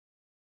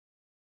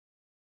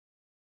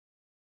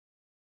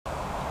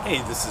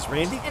Hey, this is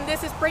Randy. And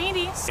this is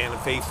Brandy.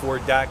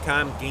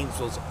 SantaFeFord.com,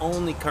 Gainesville's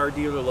only car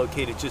dealer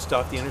located just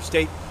off the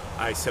interstate,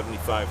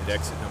 I-75 at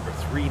exit number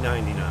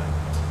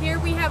 399. Here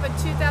we have a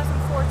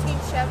 2014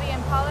 Chevy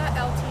Impala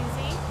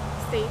LTZ.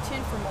 Stay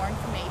tuned for more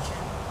information.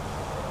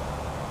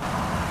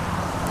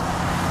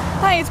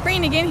 Hi, it's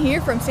Brandy again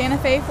here from Santa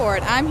Fe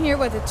Ford. I'm here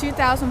with a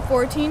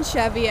 2014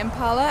 Chevy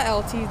Impala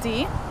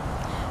LTZ.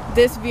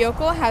 This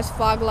vehicle has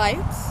fog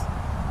lights,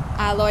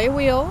 alloy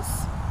wheels,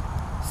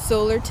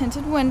 solar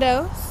tinted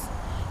windows,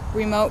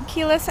 remote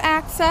keyless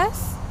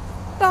access.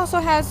 It also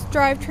has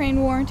drivetrain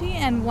warranty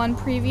and one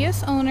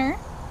previous owner.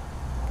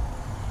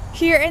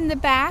 Here in the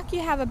back you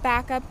have a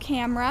backup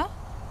camera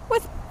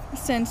with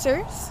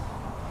sensors,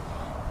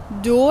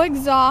 dual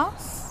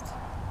exhaust.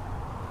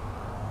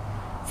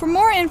 For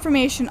more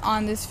information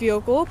on this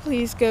vehicle,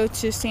 please go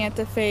to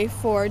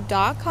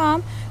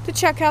SantaFeFord.com to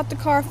check out the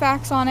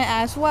Carfax on it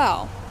as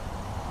well.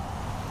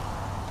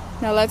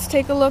 Now let's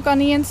take a look on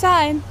the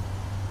inside.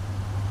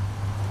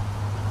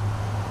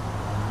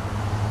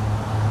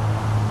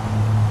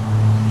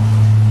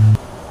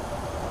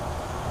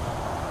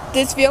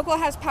 This vehicle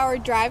has power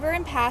driver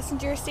and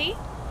passenger seat,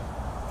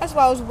 as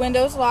well as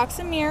windows, locks,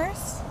 and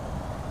mirrors.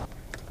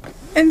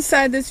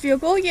 Inside this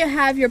vehicle, you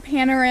have your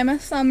panorama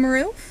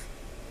sunroof.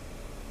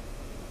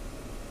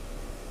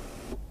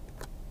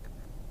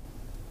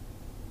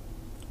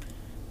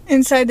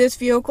 Inside this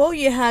vehicle,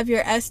 you have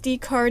your SD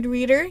card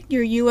reader,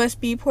 your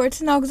USB ports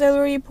and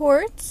auxiliary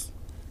ports,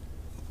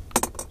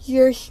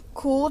 your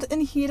cooled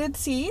and heated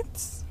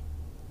seats.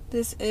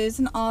 This is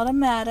an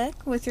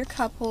automatic with your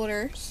cup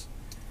holders.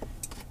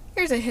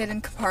 Here's a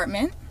hidden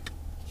compartment.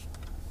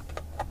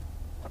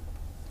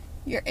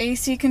 Your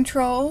AC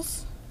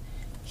controls.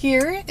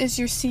 Here is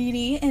your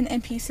CD and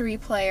MP3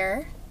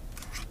 player.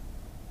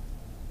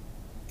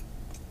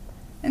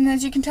 And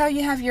as you can tell,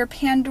 you have your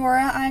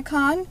Pandora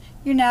icon,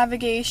 your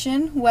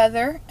navigation,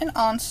 weather, and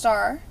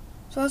OnStar.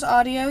 As well as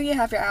audio, you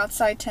have your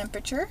outside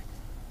temperature.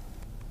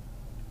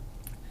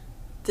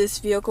 This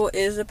vehicle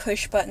is a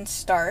push-button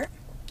start.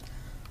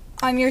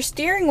 On your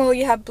steering wheel,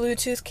 you have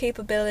Bluetooth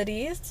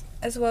capabilities,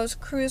 as well as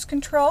cruise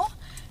control.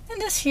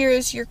 And this here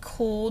is your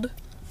cooled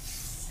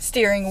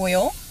steering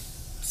wheel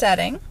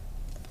setting.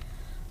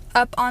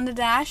 Up on the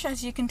dash,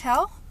 as you can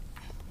tell,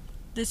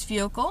 this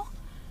vehicle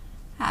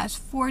has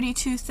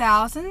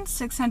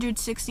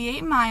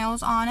 42,668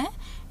 miles on it.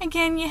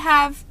 Again, you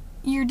have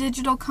your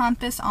digital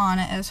compass on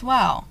it as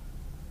well.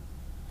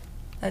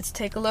 Let's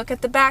take a look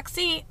at the back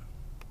seat.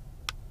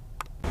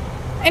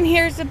 And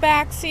here's the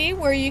back seat,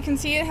 where you can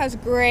see it has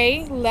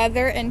gray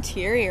leather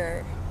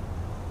interior.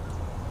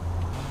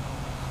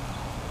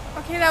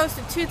 Okay, that was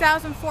the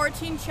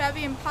 2014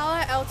 Chevy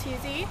Impala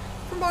LTZ.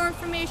 For more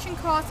information,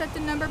 call us at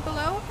the number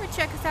below or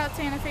check us out at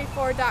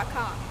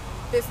SantaFeFord.com.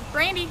 This is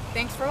Brandy.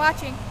 Thanks for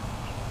watching.